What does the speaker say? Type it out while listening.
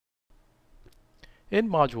In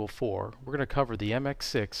Module 4, we're going to cover the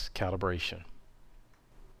MX6 calibration.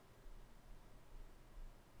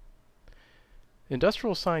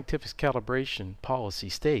 Industrial Scientific's Calibration Policy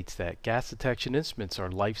states that gas detection instruments are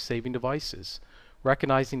life-saving devices.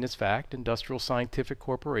 Recognizing this fact, Industrial Scientific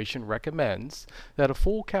Corporation recommends that a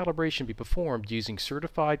full calibration be performed using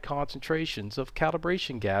certified concentrations of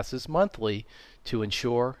calibration gases monthly to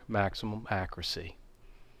ensure maximum accuracy.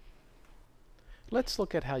 Let's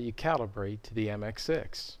look at how you calibrate to the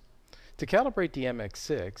MX6. To calibrate the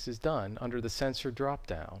MX6 is done under the sensor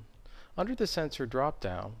drop-down. Under the sensor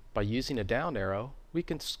drop-down, by using a down arrow, we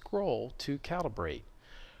can scroll to calibrate.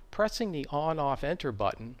 Pressing the on-off enter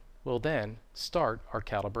button will then start our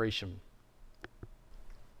calibration.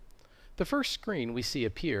 The first screen we see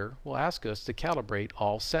appear will ask us to calibrate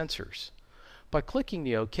all sensors. By clicking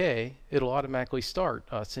the OK, it'll automatically start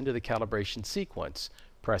us into the calibration sequence.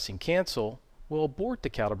 Pressing cancel will abort the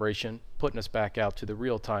calibration, putting us back out to the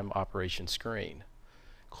real-time operation screen.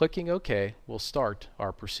 Clicking OK will start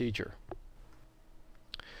our procedure.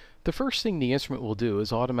 The first thing the instrument will do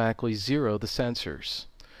is automatically zero the sensors.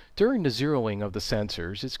 During the zeroing of the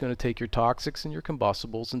sensors, it's going to take your toxics and your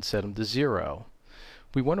combustibles and set them to 0.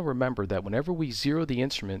 We want to remember that whenever we zero the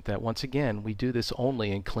instrument, that once again we do this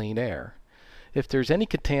only in clean air. If there's any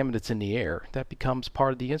contaminants in the air, that becomes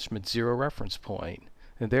part of the instrument's zero reference point,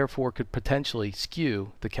 and therefore could potentially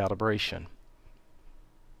skew the calibration.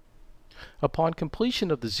 Upon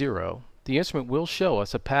completion of the zero, the instrument will show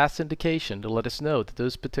us a pass indication to let us know that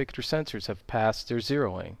those particular sensors have passed their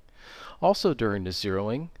zeroing. Also during the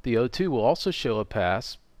zeroing, the O2 will also show a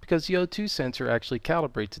pass because the O2 sensor actually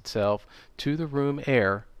calibrates itself to the room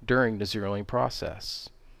air during the zeroing process.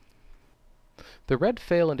 The red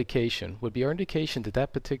fail indication would be our indication that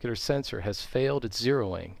that particular sensor has failed its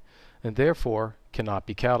zeroing and therefore cannot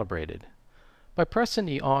be calibrated. By pressing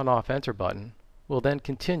the on-off enter button, we'll then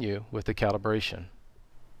continue with the calibration.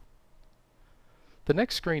 The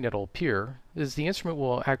next screen that will appear is the instrument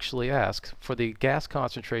will actually ask for the gas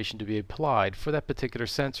concentration to be applied for that particular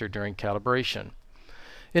sensor during calibration.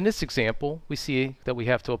 In this example, we see that we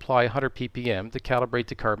have to apply 100 ppm to calibrate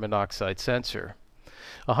the carbon monoxide sensor.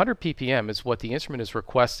 100 ppm is what the instrument is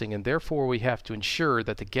requesting, and therefore we have to ensure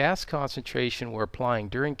that the gas concentration we're applying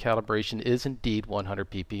during calibration is indeed 100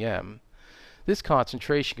 ppm. This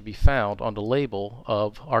concentration can be found on the label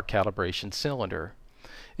of our calibration cylinder.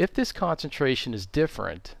 If this concentration is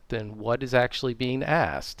different than what is actually being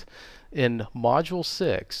asked, in Module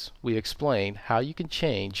 6 we explain how you can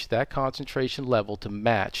change that concentration level to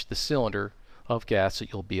match the cylinder of gas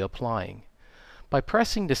that you'll be applying. By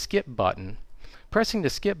pressing the skip button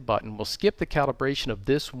will skip the calibration of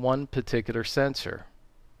this one particular sensor.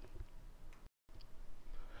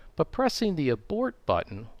 But pressing the abort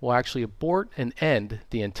button will actually abort and end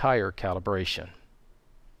the entire calibration.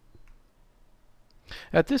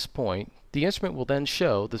 At this point, the instrument will then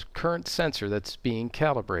show the current sensor that's being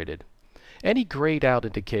calibrated. Any grayed out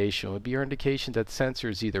indication would be your indication that the sensor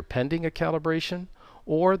is either pending a calibration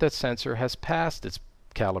or that sensor has passed its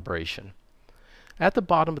calibration. At the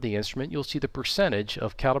bottom of the instrument, you'll see the percentage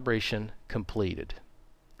of calibration completed.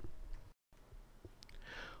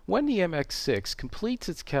 When the MX6 completes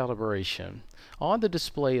its calibration, on the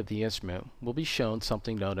display of the instrument will be shown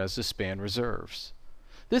something known as the span reserves.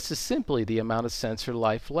 This is simply the amount of sensor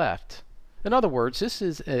life left. In other words, this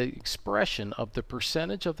is an expression of the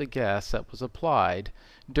percentage of the gas that was applied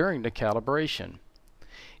during the calibration.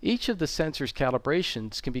 Each of the sensor's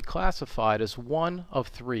calibrations can be classified as one of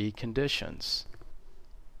 3 conditions.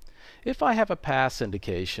 If I have a pass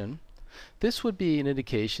indication, this would be an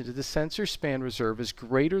indication that the sensor span reserve is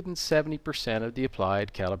greater than 70% of the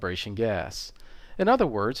applied calibration gas. In other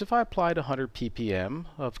words, if I applied 100 ppm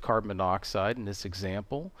of carbon monoxide in this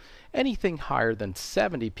example, anything higher than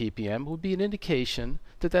 70 ppm would be an indication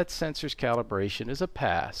that that sensor's calibration is a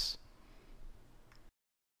pass.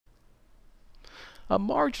 A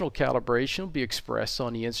marginal calibration will be expressed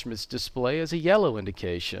on the instrument's display as a yellow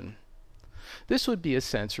indication. This would be a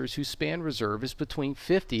sensor whose span reserve is between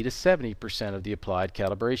 50 to 70% of the applied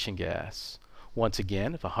calibration gas. Once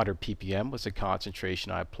again, if 100 ppm was the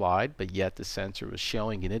concentration I applied, but yet the sensor was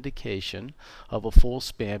showing an indication of a full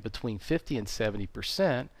span between 50 and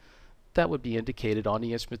 70%, that would be indicated on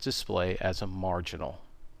the instrument display as a marginal.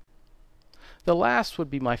 The last would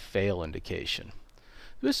be my fail indication.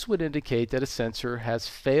 This would indicate that a sensor has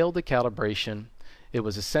failed the calibration. It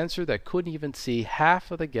was a sensor that couldn't even see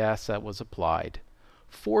half of the gas that was applied.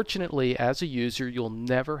 Fortunately, as a user, you'll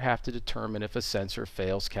never have to determine if a sensor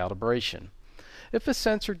fails calibration. If a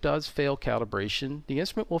sensor does fail calibration, the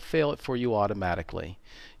instrument will fail it for you automatically.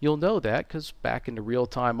 You'll know that because back in the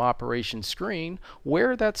real-time operation screen,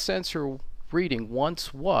 where that sensor reading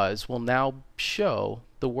once was will now show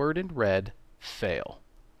the word in red, fail.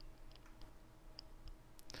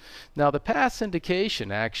 Now the pass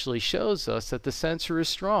indication actually shows us that the sensor is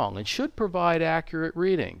strong and should provide accurate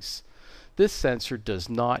readings. This sensor does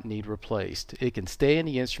not need replaced. It can stay in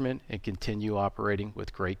the instrument and continue operating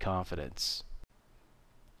with great confidence.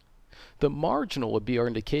 The marginal would be our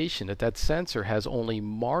indication that that sensor has only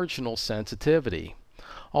marginal sensitivity.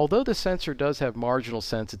 Although the sensor does have marginal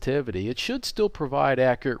sensitivity, it should still provide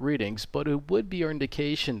accurate readings, but it would be our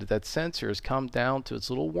indication that that sensor has come down to its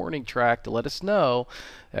little warning track to let us know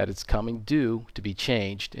that it's coming due to be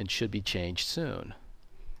changed and should be changed soon.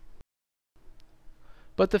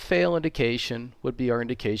 But the fail indication would be our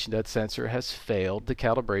indication that sensor has failed the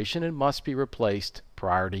calibration and must be replaced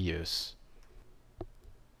prior to use.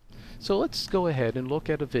 So let's go ahead and look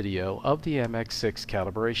at a video of the MX6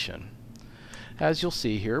 calibration. As you'll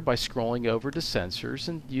see here, by scrolling over to sensors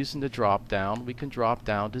and using the drop down, we can drop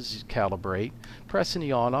down to calibrate. Pressing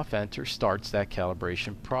the on-off enter starts that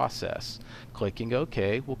calibration process. Clicking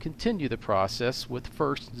OK will continue the process with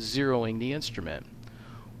first zeroing the instrument.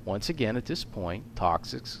 Once again, at this point,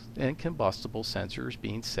 toxics and combustible sensors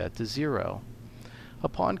being set to 0.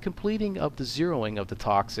 Upon completing of the zeroing of the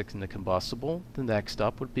toxic and the combustible, the next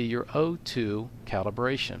up would be your O2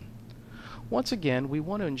 calibration. Once again, we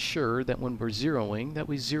want to ensure that when we're zeroing, that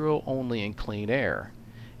we zero only in clean air.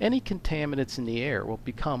 Any contaminants in the air will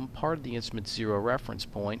become part of the instrument's zero reference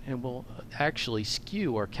point and will actually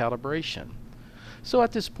skew our calibration. So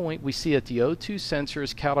at this point, we see that the O2 sensor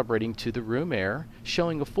is calibrating to the room air,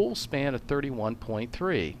 showing a full span of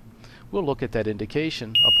 31.3. We'll look at that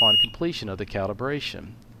indication upon completion of the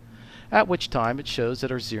calibration, at which time it shows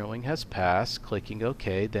that our zeroing has passed. Clicking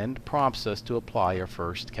OK then prompts us to apply our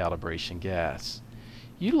first calibration gas.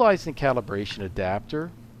 Utilizing the calibration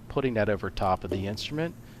adapter, putting that over top of the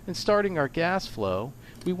instrument, and starting our gas flow,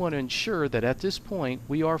 we want to ensure that at this point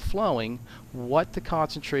we are flowing what the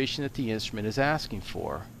concentration that the instrument is asking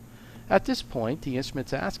for. At this point, the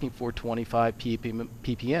instrument's asking for 25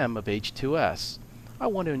 ppm of H2S. I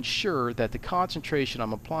want to ensure that the concentration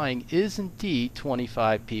I'm applying is indeed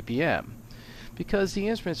 25 ppm, because the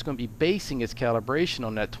instrument is going to be basing its calibration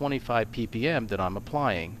on that 25 ppm that I'm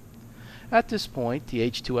applying. At this point, the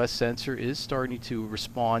H2S sensor is starting to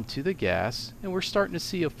respond to the gas, and we're starting to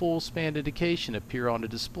see a full span indication appear on the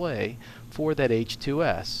display for that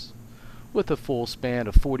H2S. With a full span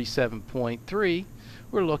of 47.3,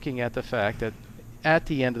 we're looking at the fact that at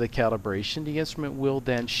the end of the calibration, the instrument will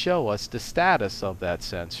then show us the status of that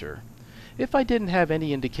sensor. If I didn't have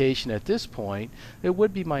any indication at this point, it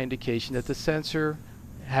would be my indication that the sensor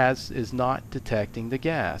is not detecting the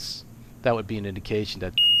gas. That would be an indication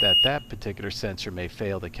that that particular sensor may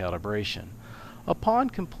fail the calibration.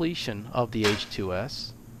 Upon completion of the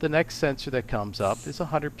H2S, the next sensor that comes up is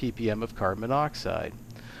 100 ppm of carbon monoxide.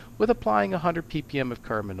 With applying 100 ppm of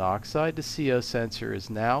carbon monoxide, the CO sensor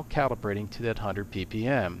is now calibrating to that 100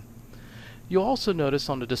 ppm. You'll also notice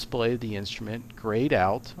on the display of the instrument, grayed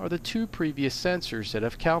out, are the two previous sensors that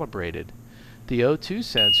have calibrated. The O2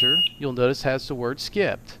 sensor, you'll notice, has the word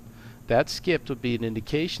skipped. That skipped would be an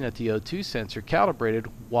indication that the O2 sensor calibrated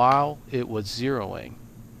while it was zeroing.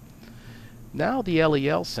 Now the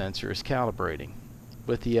LEL sensor is calibrating.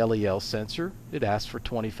 With the LEL sensor, it asks for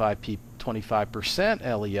 25%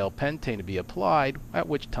 LEL pentane to be applied, at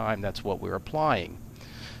which time that's what we're applying.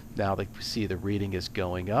 Now that we see the reading is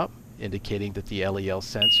going up, indicating that the LEL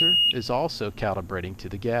sensor is also calibrating to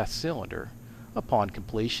the gas cylinder. Upon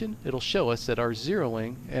completion, it'll show us that our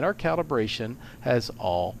zeroing and our calibration has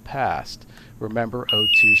all passed. Remember,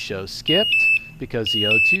 O2 shows skipped because the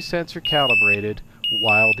O2 sensor calibrated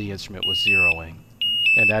while the instrument was zeroing.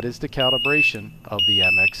 And that is the calibration of the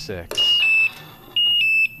MX6.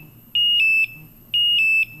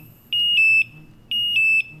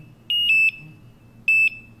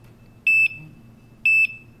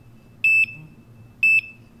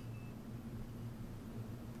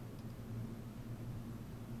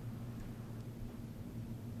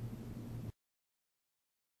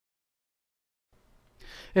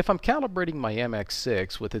 If I'm calibrating my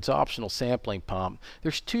MX6 with its optional sampling pump,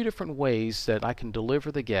 there's two different ways that I can deliver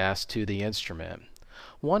the gas to the instrument.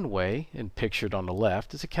 One way, and pictured on the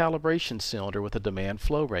left, is a calibration cylinder with a demand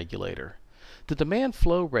flow regulator. The demand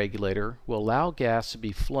flow regulator will allow gas to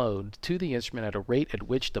be flowed to the instrument at a rate at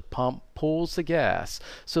which the pump pulls the gas,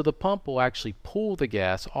 so the pump will actually pull the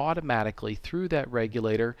gas automatically through that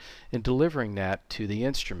regulator and delivering that to the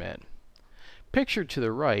instrument. Pictured to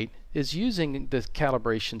the right is using the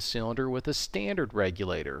calibration cylinder with a standard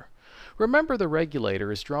regulator. Remember, the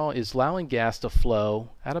regulator is allowing gas to flow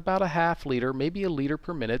at about a half liter, maybe a liter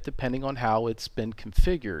per minute, depending on how it's been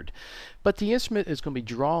configured. But the instrument is going to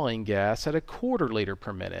be drawing gas at a quarter liter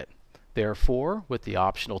per minute. Therefore, with the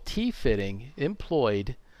optional T fitting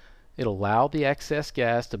employed, it'll allow the excess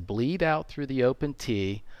gas to bleed out through the open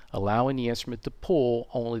T, allowing the instrument to pull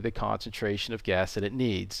only the concentration of gas that it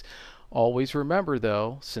needs. Always remember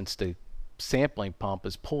though, since the sampling pump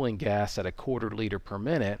is pulling gas at a quarter liter per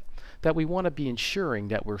minute, that we want to be ensuring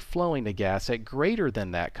that we're flowing the gas at greater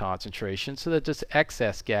than that concentration so that this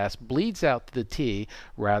excess gas bleeds out to the T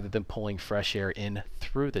rather than pulling fresh air in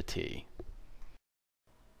through the T.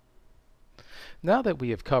 Now that we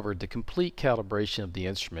have covered the complete calibration of the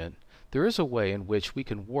instrument, there is a way in which we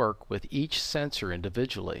can work with each sensor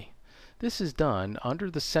individually. This is done under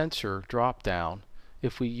the sensor drop-down.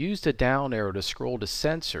 If we use the down arrow to scroll to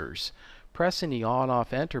sensors, pressing the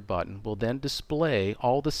on-off enter button will then display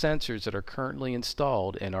all the sensors that are currently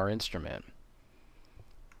installed in our instrument.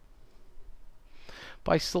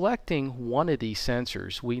 By selecting one of these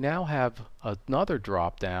sensors, we now have another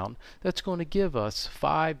drop-down that's going to give us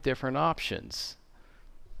 5 different options.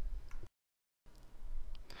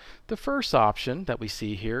 The first option that we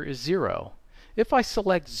see here is 0. If I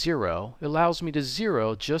select 0, it allows me to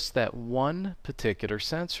 0 just that one particular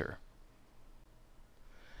sensor.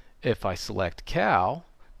 If I select Cal,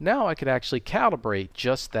 now I could actually calibrate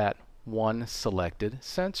just that one selected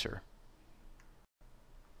sensor.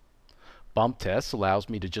 Bump test allows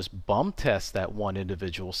me to just bump test that one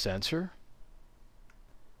individual sensor.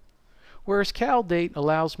 Whereas Cal date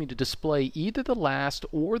allows me to display either the last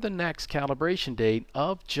or the next calibration date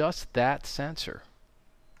of just that sensor.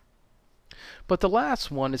 But the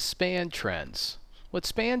last one is span trends. What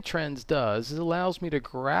span trends does is it allows me to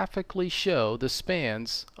graphically show the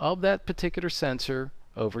spans of that particular sensor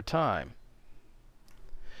over time.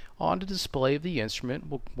 On the display of the instrument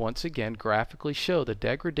will once again graphically show the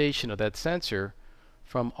degradation of that sensor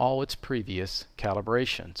from all its previous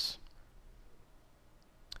calibrations.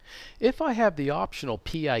 If I have the optional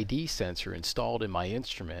PID sensor installed in my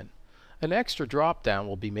instrument, an extra drop-down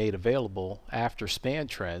will be made available after span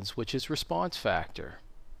trends, which is response factor.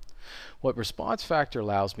 What response factor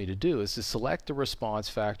allows me to do is to select the response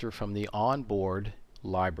factor from the onboard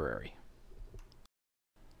library.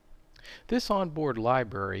 This onboard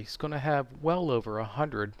library is going to have well over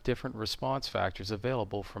 100 different response factors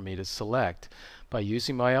available for me to select. By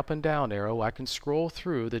using my up and down arrow, I can scroll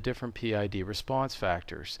through the different PID response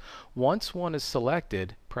factors. Once one is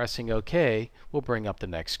selected, pressing OK will bring up the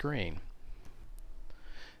next screen.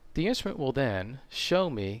 The instrument will then show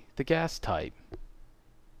me the gas type.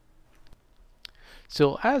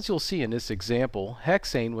 So as you'll see in this example,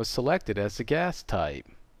 hexane was selected as the gas type.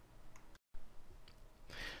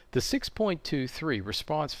 The 6.23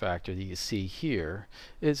 response factor that you see here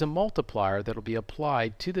is a multiplier that will be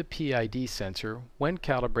applied to the PID sensor when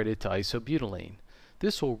calibrated to isobutylene.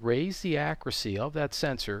 This will raise the accuracy of that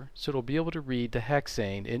sensor so it will be able to read the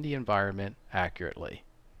hexane in the environment accurately.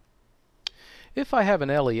 If I have an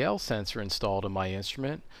LEL sensor installed in my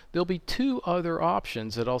instrument, there'll be 2 other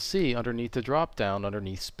options that I'll see underneath the drop-down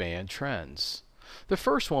underneath span trends. The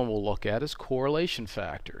first one we'll look at is correlation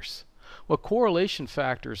factors. What correlation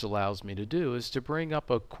factors allows me to do is to bring up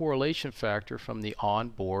a correlation factor from the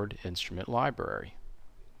onboard instrument library.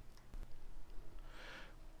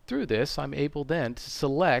 Through this, I'm able then to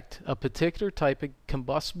select a particular type of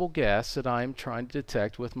combustible gas that I'm trying to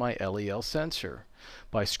detect with my LEL sensor.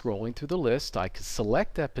 By scrolling through the list, I can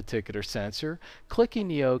select that particular sensor. Clicking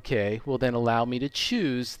the OK will then allow me to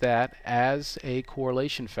choose that as a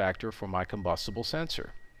correlation factor for my combustible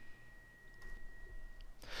sensor.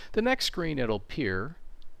 The next screen that'll appear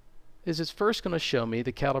is it's first going to show me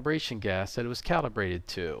the calibration gas that it was calibrated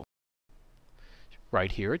to.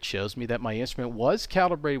 Right here it shows me that my instrument was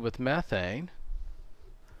calibrated with methane,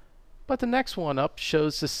 but the next one up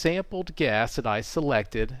shows the sampled gas that I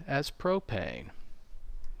selected as propane.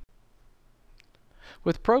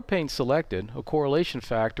 With propane selected, a correlation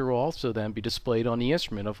factor will also then be displayed on the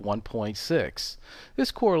instrument of 1.6.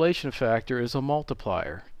 This correlation factor is a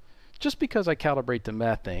multiplier. Just because I calibrate the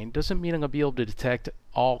methane doesn't mean I'm going to be able to detect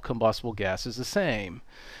all combustible gases the same.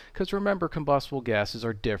 Because remember, combustible gases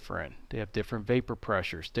are different. They have different vapor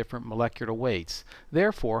pressures, different molecular weights.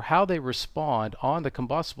 Therefore, how they respond on the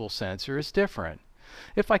combustible sensor is different.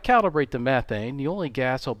 If I calibrate the methane, the only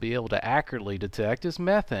gas I'll be able to accurately detect is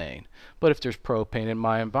methane. But if there's propane in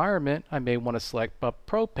my environment, I may want to select up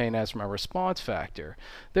propane as my response factor.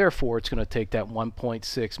 Therefore, it's going to take that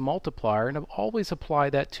 1.6 multiplier and always apply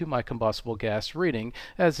that to my combustible gas reading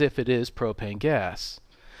as if it is propane gas.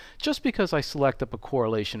 Just because I select up a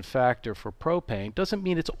correlation factor for propane doesn't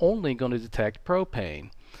mean it's only going to detect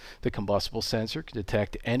propane. The combustible sensor can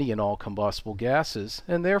detect any and all combustible gases,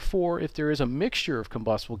 and therefore if there is a mixture of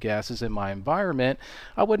combustible gases in my environment,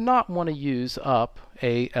 I would not want to use up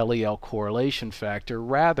a LEL correlation factor.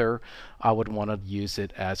 Rather, I would want to use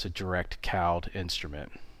it as a direct CALD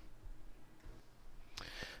instrument.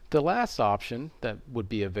 The last option that would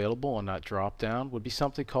be available on that drop-down would be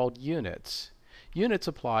something called Units. Units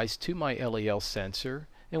applies to my LEL sensor,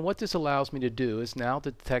 and what this allows me to do is now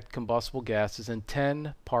detect combustible gases in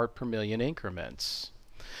 10 part per million increments.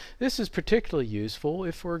 This is particularly useful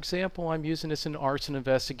if, for example, I'm using this in arson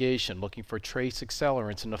investigation, looking for trace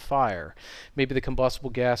accelerants in a fire. Maybe the combustible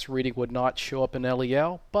gas reading would not show up in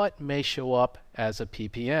LEL, but may show up as a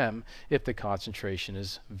ppm if the concentration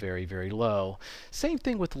is very, very low. Same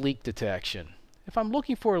thing with leak detection. If I'm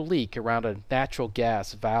looking for a leak around a natural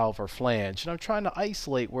gas valve or flange, and I'm trying to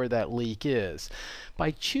isolate where that leak is,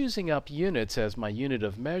 by choosing up Units as my unit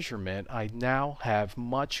of measurement, I now have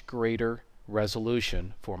much greater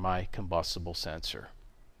resolution for my combustible sensor.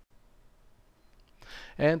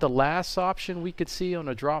 And the last option we could see on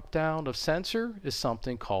a drop-down of sensor is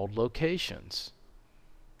something called locations.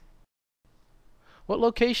 What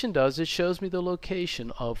location does is shows me the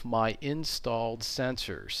location of my installed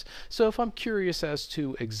sensors. So if I'm curious as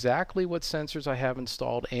to exactly what sensors I have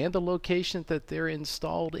installed and the location that they're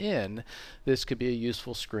installed in, this could be a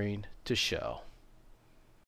useful screen to show.